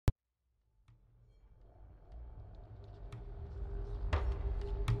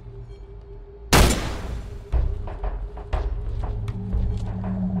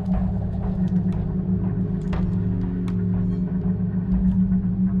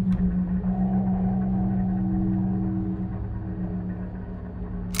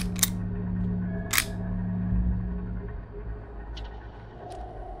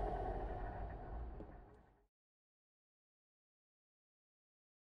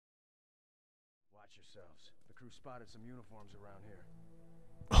Watch yourselves. The crew spotted some uniforms around here.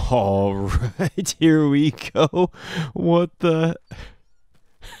 All right, here we go. What the?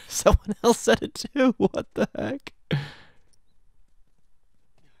 Someone else said it too. What the heck?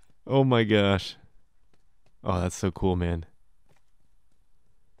 Oh my gosh. Oh, that's so cool, man.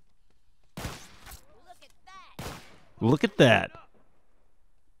 Look at that.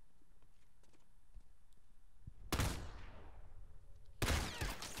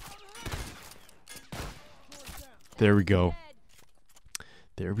 There we go.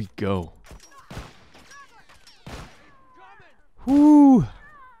 There we go. Whoo!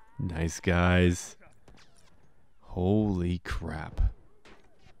 Nice, guys. Holy crap.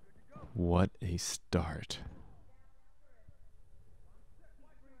 What a start.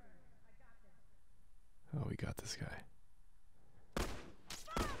 Oh, we got this guy.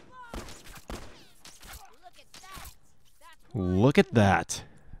 Look at that.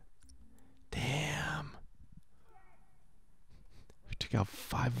 Damn. We took out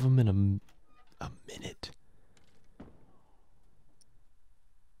 5 of them in a minute.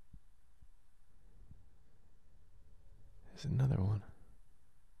 There's another one.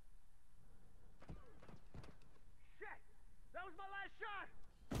 Shit! That was my last shot!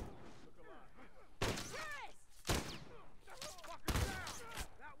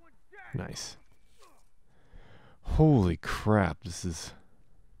 Nice. Holy crap, this is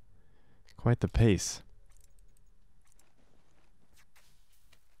quite the pace.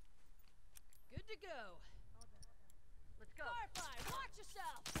 Good to go. Let's go. Firefly, watch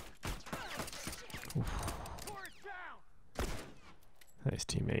yourself. Pour it down! Nice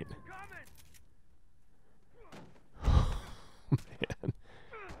teammate. Coming! Man.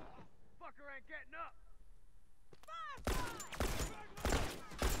 Fucker ain't getting up!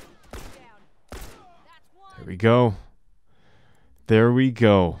 There we go. There we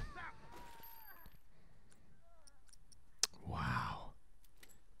go. Wow.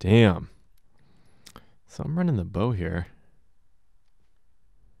 Damn. So I'm running the bow here.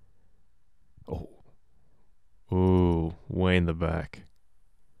 Oh. Ooh, way in the back.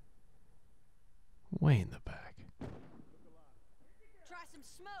 Way in the back. Try some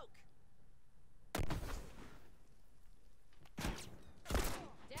smoke.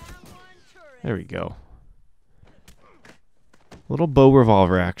 Down one turret. There we go. Little bow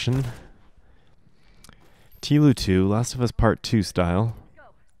revolver action. TLOU 2, Last of Us Part 2 style.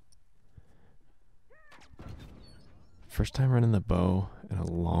 First time running the bow in a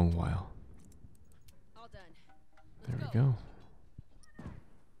long while. All done. There we go.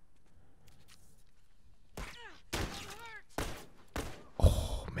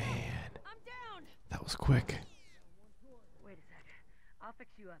 Oh man, I'm down. that was quick. Wait a sec. I'll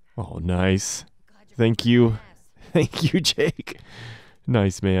fix you up. Oh, nice. Glad you're Thank kicking you. my ass. Thank you, Jake.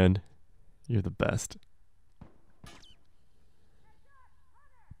 Nice, man. You're the best.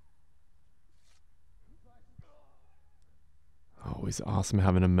 Always awesome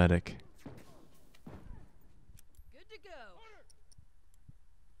having a medic. Good to go.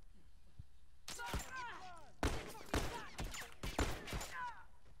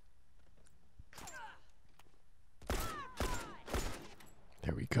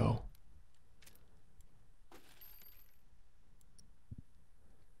 There we go.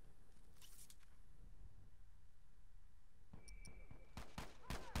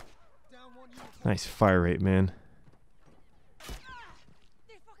 Nice fire rate, man.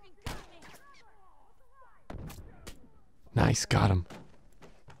 They fucking got me. Nice, got him.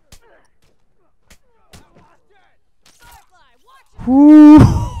 Firefly, watch Woo!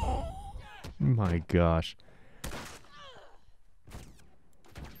 My gosh.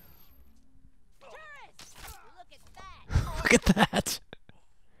 turrets. Look at that. Look at that.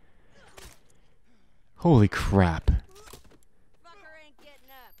 Holy crap. Fucker ain't getting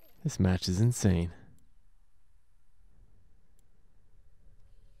up. This match is insane.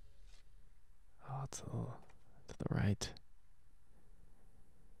 Oh, it's a little to the right.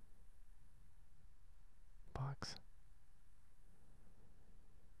 Box.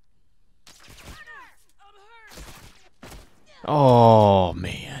 Oh,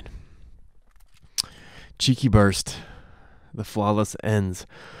 man. Cheeky burst. The flawless ends.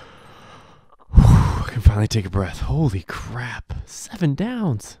 Whew, I can finally take a breath. Holy crap. 7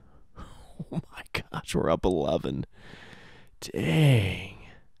 downs. Oh my gosh, we're up 11. Dang.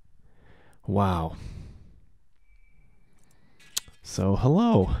 Wow. So,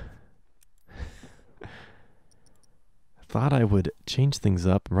 hello. I thought I would change things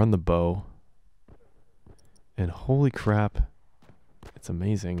up, run the bow. And holy crap, it's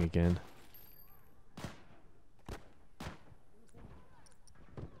amazing again.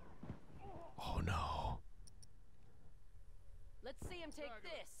 Oh no. take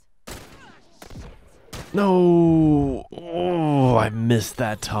this. No! Oh, I missed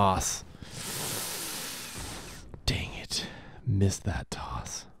that toss. Dang it. Missed that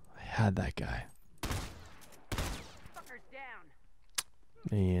toss. I had that guy. Fucker's down.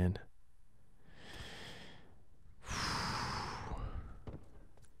 Man.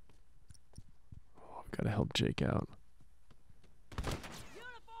 Oh, gotta help Jake out.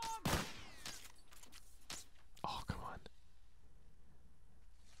 Uniform! Oh, come on.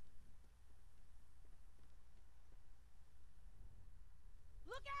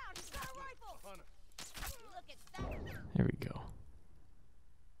 Look out! He's got a rifle! Look at that! There we go.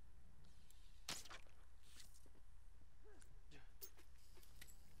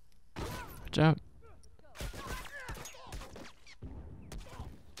 Watch out.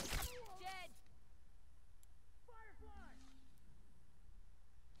 Dead!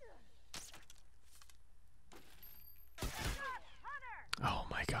 Oh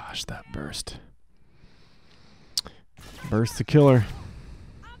my gosh, that burst. Burst the killer.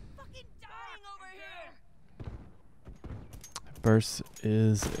 I'm fucking dying over here! Burst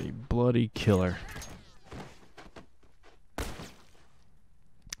is a bloody killer.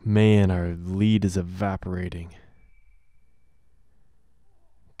 Man, our lead is evaporating.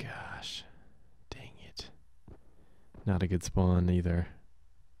 Gosh. Dang it. Not a good spawn either.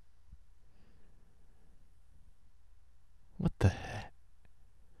 What the heck?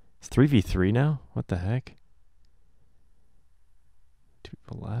 It's 3v3 now? What the heck? 2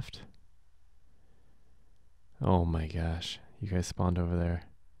 people left. Oh my gosh. You guys spawned over there.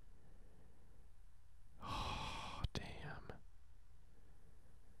 Oh, damn.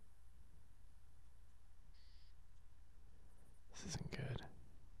 This isn't good.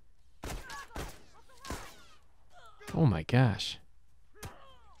 Oh my gosh.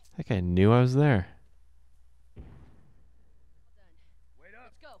 That guy knew I was there.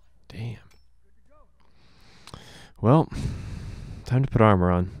 Let's go. Damn. Well, time to put armor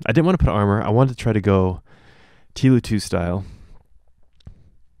on. I didn't want to put armor. I wanted to try to go TLOU style.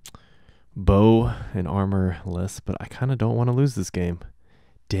 Bow and armorless, but I kind of don't want to lose this game.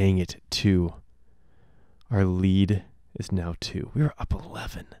 Dang it, 2. Our lead is now 2. We were up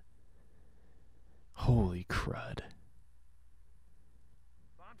 11. Holy crud.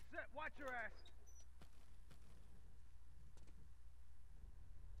 Bomb set. Watch your ass.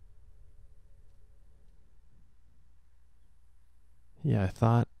 Yeah, I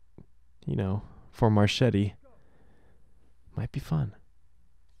thought, you know, for Marchete, might be fun.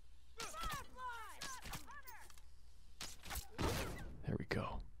 There we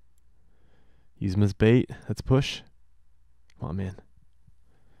go. Use him as bait. Let's push. Come on, man.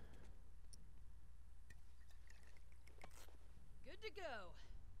 Good to go.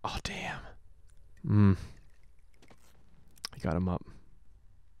 Oh, damn. I got him up.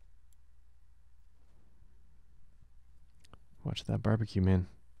 Watch that barbecue, man.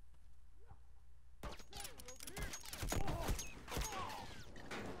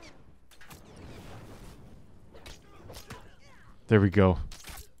 There we go.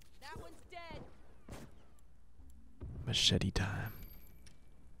 That one's dead. Machete time.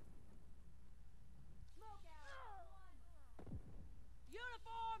 Smoke out.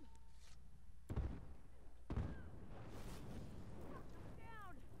 Uniform.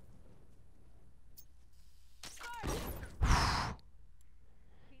 Down.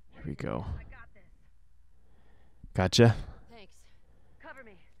 Here we go. I got this. Gotcha. Thanks. Cover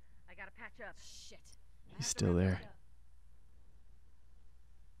me. I gotta patch up. Shit. He's still there.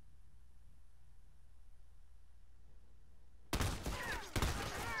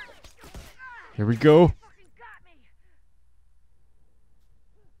 Here we go. Fucking got me.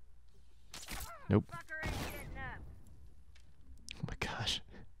 Nope. Fucker ain't getting up. Oh my gosh.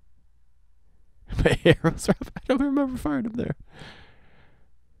 My arrows are up. I don't remember firing him there.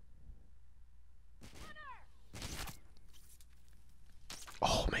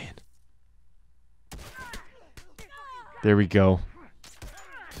 Oh man. There we go.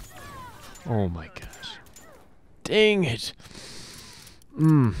 Oh my gosh. Dang it.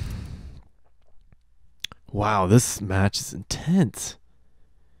 Wow, this match is intense.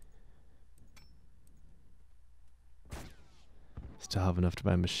 Still have enough to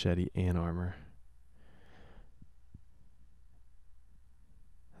buy machete and armor.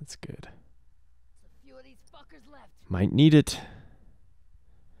 That's good. A few of these fuckers left. Might need it.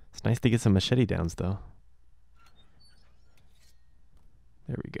 It's nice to get some machete downs, though.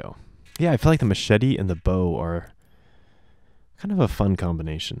 There we go. Yeah, I feel like the machete and the bow are kind of a fun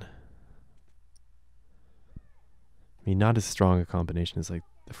combination. I mean, not as strong a combination as like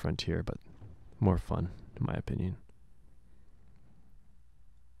the Frontier, but more fun, in my opinion.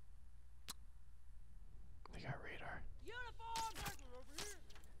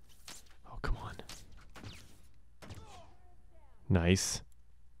 Nice.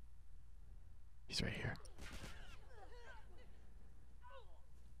 He's right here.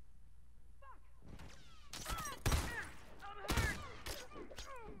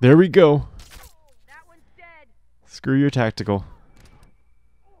 There we go. That one's dead. Screw your tactical.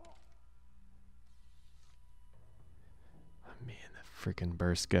 Oh, man, that freaking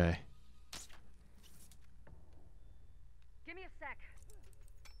burst guy. Give me a sec.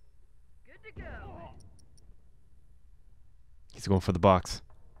 Good to go. He's going for the box.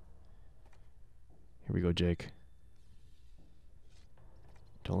 Here we go, Jake.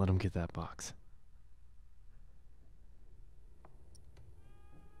 Don't let him get that box.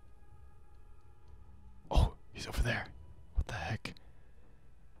 Oh, he's over there. What the heck?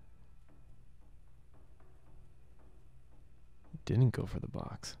 He didn't go for the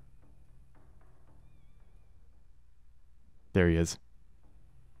box. There he is.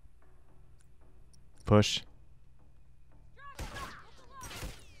 Push.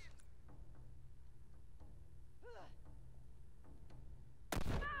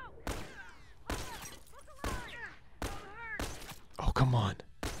 Oh, come on.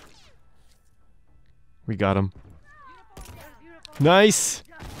 We got him. Nice.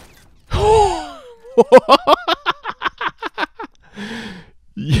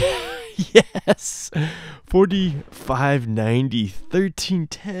 Yes. 45-90,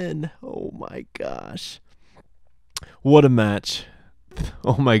 13-10. Oh my gosh. What a match.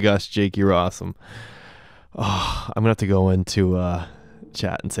 Oh my gosh, Jake, you're awesome. Oh, I'm going to have to go into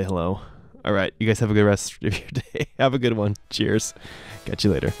chat and say hello. All right, you guys have a good rest of your day. Have a good one. Cheers. Catch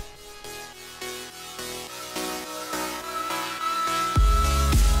you later.